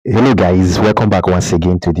Hello, guys. Welcome back once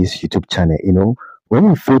again to this YouTube channel. When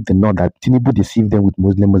we failed to know that Tinubu deceived them with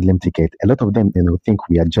Muslim ticket, a lot of them, think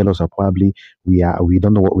we are jealous or probably we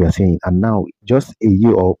don't know what we are saying. And now, just a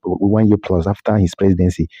year or 1 year plus after his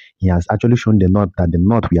presidency, he has actually shown the North that the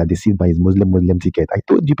North we are deceived by his Muslim ticket. I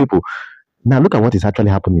told you people. Now look at what is actually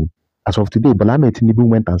happening. As of today, Bola Ahmed Tinubu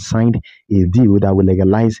went and signed a deal that will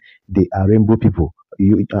legalize the rainbow people.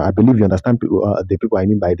 I believe you understand the people I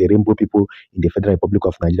mean by the rainbow people in the Federal Republic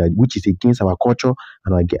of Nigeria, which is against our culture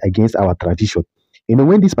and against our tradition.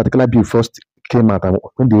 When this particular bill first came out and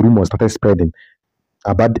when the rumors started spreading,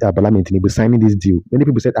 about Bola Tinubu signing this deal. Many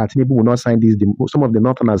people said, Tinubu will not sign this deal. Some of the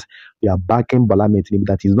Northerners, we are backing Bola Tinubu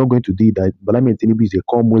that he's not going to do it, that Bola Tinubu is a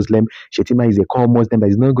core Muslim, Shetima is a core Muslim, that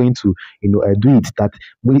he's not going to, do it, that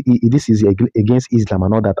this is against Islam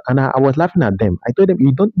and all that. And I was laughing at them. I told them,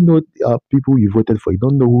 you don't know people you voted for. You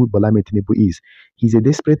don't know who Bola Tinubu is. He's a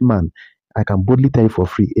desperate man. I can boldly tell you for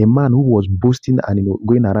free, a man who was boasting and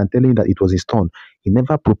going around telling you that it was his turn. He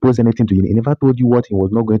never proposed anything to you. He never told you what he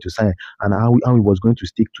was not going to sign and how he was going to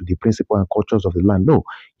stick to the principle and cultures of the land. No,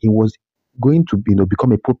 he was going to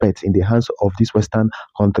become a puppet in the hands of these Western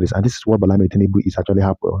countries, and this is what Bola Tinubu is actually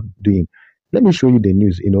doing. Let me show you the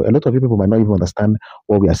news. A lot of people might not even understand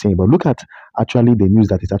what we are saying, but look at actually the news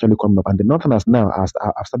that is actually coming up. And the Northerners now have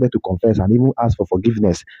started to confess and even ask for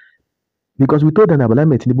forgiveness because we told them that Bola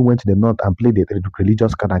Tinubu went to the north and played the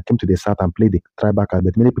religious card and came to the south and played the tribal card,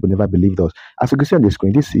 but many people never believed us. As you can see on the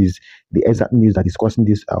screen, this is the exact news that is causing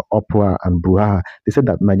this uproar and brouhaha. They said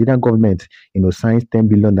that Nigerian government, signs 10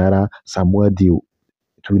 billion naira Samuel deal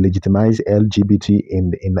to legitimize LGBT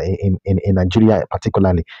in Nigeria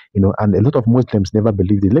particularly, and a lot of Muslims never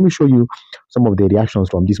believed it. Let me show you some of the reactions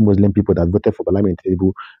from these Muslim people that voted for Bola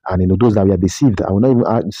Tinubu, and those that were deceived. I will not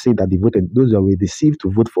even say that they voted; those that were deceived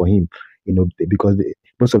to vote for him, because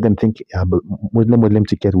most of them think Muslim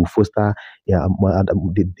ticket will foster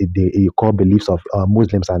the core beliefs of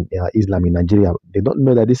Muslims and Islam in Nigeria. They don't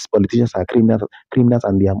know that these politicians are criminals,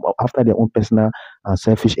 and they are after their own personal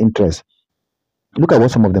selfish interests. Look at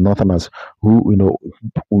what some of the Northerners who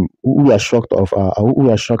are shocked who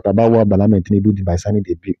are shocked about what Bola Tinubu did by signing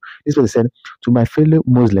the bill. This was said to my fellow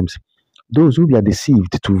Muslims. Those who were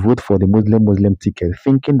deceived to vote for the Muslim ticket,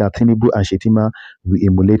 thinking that Tinubu and Shetima will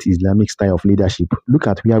emulate Islamic style of leadership. Look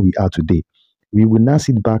at where we are today. We will now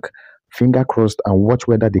sit back, finger crossed, and watch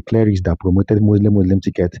whether the clerics that promoted Muslim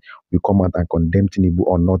ticket will come out and condemn Tinubu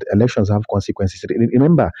or not. Elections have consequences.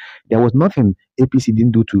 Remember, there was nothing APC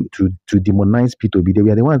didn't do to demonize P2B. They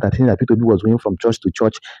were the ones that think that P2B was going from church to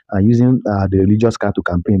church and using the religious card to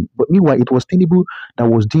campaign. But meanwhile, it was Tinubu that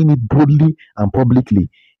was doing it boldly and publicly.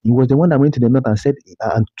 He was the one that went to the north and said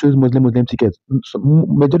and chose Muslim tickets. So,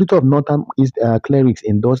 majority of northern clerics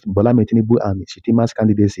endorsed Bola Tinubu and Shitima's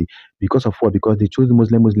candidacy because of what? Because they chose the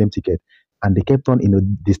Muslim ticket, and they kept on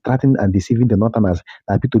distracting and deceiving the northerners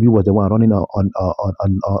that P2B was the one running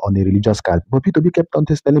on a religious card. But P2B kept on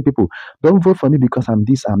just telling people, don't vote for me because I'm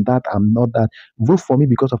this, I'm that, I'm not that. Vote for me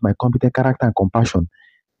because of my competent character and compassion.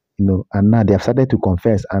 And now they have started to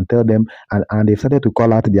confess and tell them, and they've started to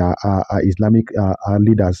call out their Islamic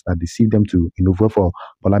leaders that deceived them to, vote for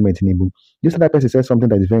Bola Tinubu. This other person said something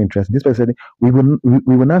that is very interesting. This person said, we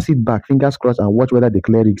will now sit back, fingers crossed, and watch whether the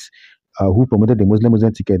clerics who promoted the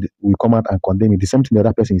Muslim ticket will come out and condemn it. The same thing the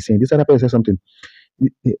other person is saying. This other person said something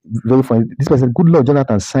very funny. This person said, good Lord,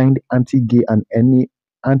 Jonathan signed anti-gay and any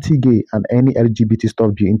LGBT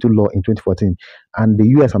stuff bill into law in 2014, and the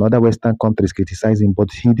US and other Western countries criticized him,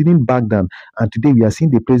 but he didn't back down. And today we are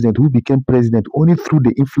seeing the president who became president only through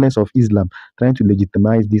the influence of Islam, trying to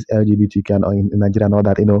legitimize this LGBTQ in Nigeria and all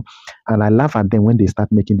that, And I laugh at them when they start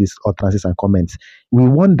making these utterances and comments. We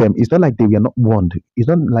warn them. It's not like they were not warned. It's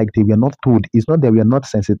not like they were not told. It's not that we are not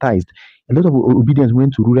sensitized. A lot of obedience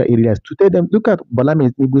went to rural areas to tell them, look at Bola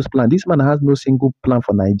Tinubu's plan. This man has no single plan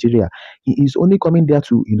for Nigeria. He is only coming there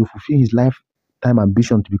to fulfill his lifetime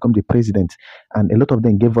ambition to become the president. And a lot of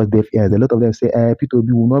them gave us deaf ears. A lot of them say,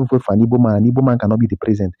 P2B will not vote for an Igbo man. An Igbo man cannot be the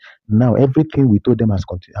president. Now, everything we told them has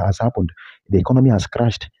happened. The economy has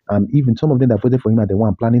crashed. And even some of them that voted for him are the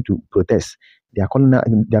one planning to protest. They are calling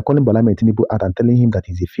Bola Tinubu out and telling him that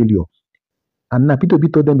he's a failure. And now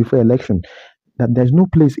P2B told them before election that there's no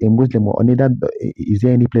place a Muslim or neither is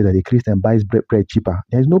there any place that a Christian buys bread cheaper.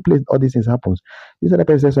 There's no place all these things happens. This other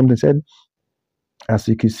person said something, said, as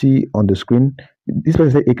you can see on the screen, this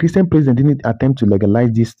person said a Christian president didn't attempt to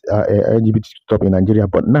legalize this LGBT stuff in Nigeria,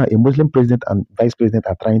 but now a Muslim president and vice president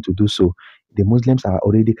are trying to do so. The Muslims are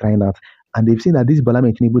already crying out, and they've seen that this Bola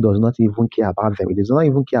Tinubu does not even care about them. He does not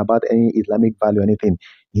even care about any Islamic value or anything.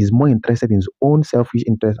 He's more interested in his own selfish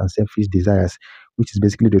interests and selfish desires. which is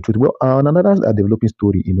basically the truth. Well, on another developing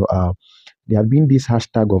story, there have been this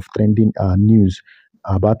hashtag of trending news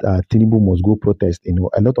about Tinubu must go protest.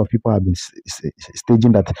 A lot of people have been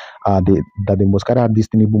staging that they must carry out this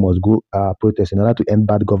Tinubu must go protest in order to end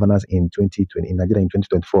bad governance in 2020 in Nigeria in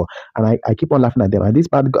 2024. And I keep on laughing at them. And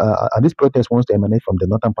this protest wants to emanate from the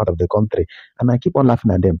northern part of the country, and I keep on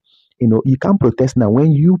laughing at them. You can't protest now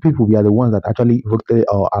when you people we are the ones that actually voted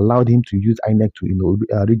or allowed him to use INEC to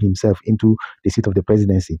rig himself into the seat of the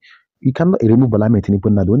presidency. You cannot remove Bola Ahmed Tinubu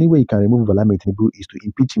now. The only way you can remove Bola Ahmed Tinubu is to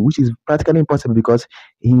impeach him, which is practically impossible because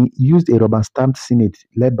he used a rubber stamped Senate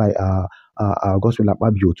led by Godswill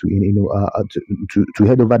Akpabio to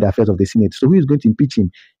head over the affairs of the Senate. So who is going to impeach him?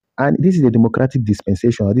 And this is a democratic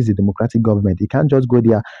dispensation, or this is a democratic government. You can't just go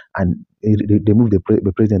there and remove the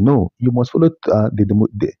president. No, you must follow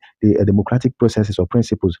the democratic processes or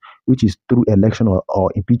principles, which is through election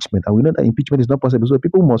or impeachment. And we know that impeachment is not possible. So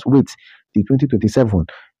people must wait till 2027.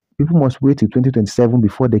 People must wait till 2027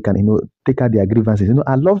 before they can, take out their grievances.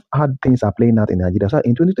 I love how things are playing out in Nigeria. So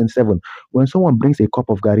in 2027, when someone brings a cup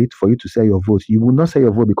of Gary for you to sell your vote, you will not sell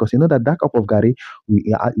your vote because you know that cup of Gary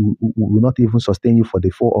will not even sustain you for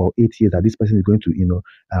the 4 or 8 years that this person is going to,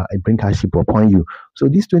 bring hardship upon you. So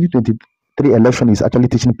this 2023 election is actually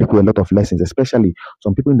teaching people a lot of lessons, especially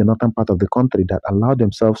some people in the northern part of the country that allow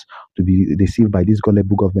themselves to be deceived by this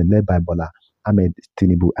gullible government led by Bola Ahmed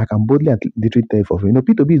Tinubu. I can boldly and literally tell you for free.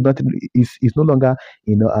 P2B is no longer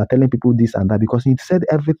telling people this and that because he said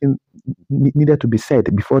everything needed to be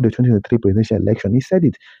said before the 2023 presidential election. He said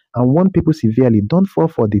it and warned people severely. Don't fall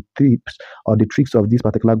for the tips or the tricks of this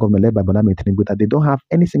particular government led by Bola Ahmed Tinubu that they don't have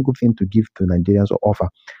any single thing to give to Nigerians or offer.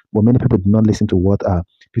 But many people did not listen to what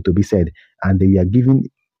P2B said, and they were giving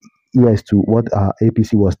ears to what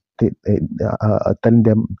APC was telling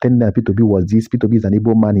them P2B was this, P2B is an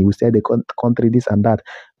Igbo man, he will say the country this and that.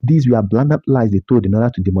 These were blatant lies they told in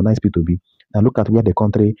order to demonize P2B. Now look at where the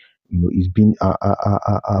country is being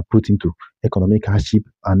put into economic hardship,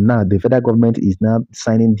 and now the federal government is now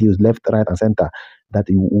signing deals left, right, and center that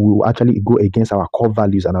will actually go against our core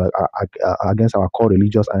values and against our core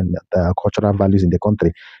religious and cultural values in the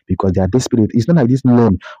country because they are desperate. It's not like this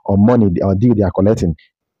loan or money or deal they are collecting.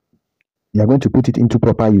 They are going to put it into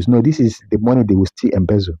proper use. No, this is the money they will still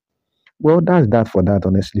embezzle. Well, that's that for that,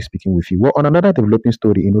 honestly speaking with you. Well, on another developing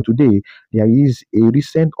story, today there is a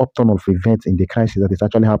recent upturn of events in the crisis that is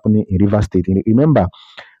actually happening in River State. Remember,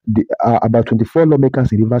 about 24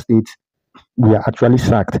 lawmakers in River State were actually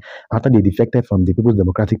sacked after they defected from the People's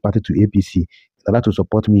Democratic Party to APC in order to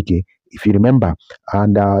support Wike, if you remember.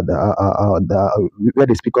 And where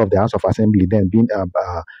the Speaker of the House of Assembly then being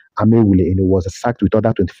Amewule, was sacked with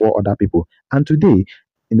other 24 other people. And today,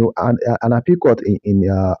 an appeal court in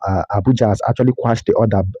Abuja has actually quashed the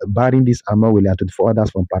order barring this Amewule and 24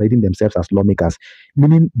 others from parading themselves as lawmakers,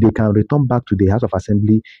 meaning they can return back to the House of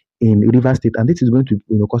Assembly in Rivers State, and this is going to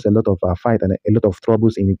cause a lot of fight and a lot of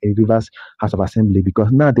troubles in Rivers House of Assembly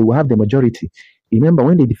because now they will have the majority. Remember,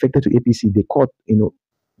 when they defected to APC, the court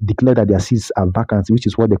declared that their seats are vacant, which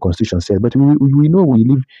is what the constitution says. But we know we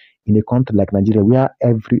live in a country like Nigeria where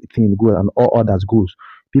everything goes and all others goes.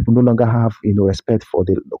 People no longer have respect for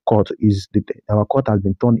the court. Our court has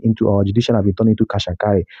been turned into, our judicial has been turned into cash and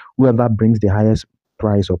carry. Whoever brings the highest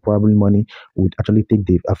price or probably money would actually take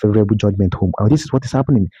the favorable judgment home. And this is what is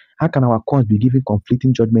happening. How can our courts be giving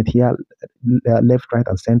conflicting judgment here, left, right,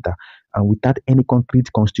 and center, and without any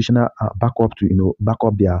concrete constitutional backup to back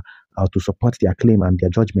up their to support their claim and their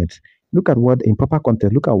judgments? Look at what in proper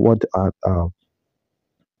context. Look at what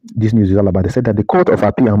this news is all about. They said that the Court of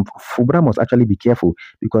Appeal and Fubara must actually be careful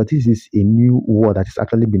because this is a new war that has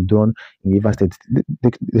actually been done in River State.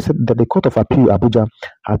 They said that the Court of Appeal Abuja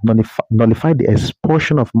had nullified the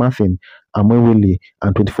expulsion of Martin Amewele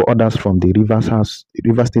and 24 others from the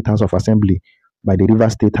River State House of Assembly by the River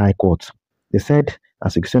State High Court. They said,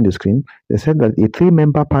 as you can see on the screen, they said that a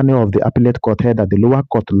 3-member panel of the appellate court held that the lower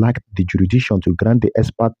court lacked the jurisdiction to grant the ex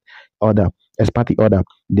parte order.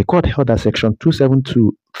 The court held that Section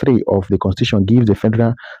 2723 of the Constitution gives the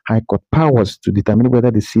Federal High Court powers to determine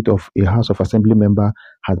whether the seat of a House of Assembly member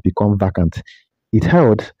has become vacant. It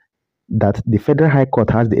held that the Federal High Court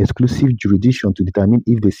has the exclusive jurisdiction to determine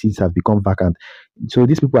if the seats have become vacant. So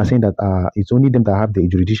these people are saying that it's only them that have the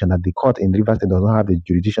jurisdiction, that the court in Rivers State does not have the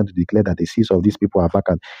jurisdiction to declare that the seats of these people are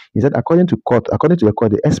vacant. He said, according to the court,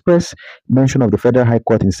 the express mention of the Federal High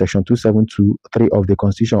Court in Section 2723 of the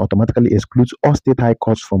Constitution automatically excludes all state high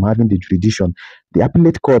courts from having the jurisdiction. The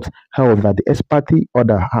appellate court held that the ex parte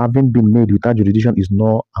order having been made without jurisdiction is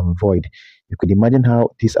null and void. You could imagine how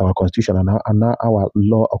this our constitution and now our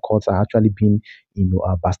law courts are actually being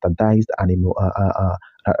bastardized and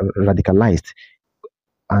radicalized.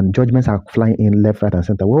 and judgments are flying in left, right, and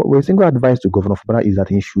center. Well, a single advice to Governor Fubara is that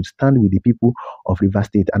he should stand with the people of River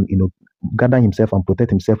State and gather himself and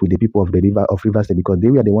protect himself with the people of the River State, because they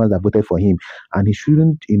were the ones that voted for him, and he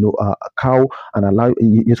shouldn't cow and allow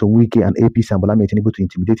Wike and APC and Bola Tinubu to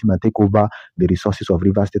intimidate him and take over the resources of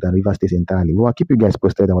River State and River State entirely. Well, I'll keep you guys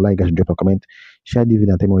posted. I would like you guys to drop a comment, share the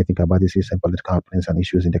video, and tell me what you think about this recent political happenings and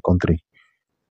issues in the country.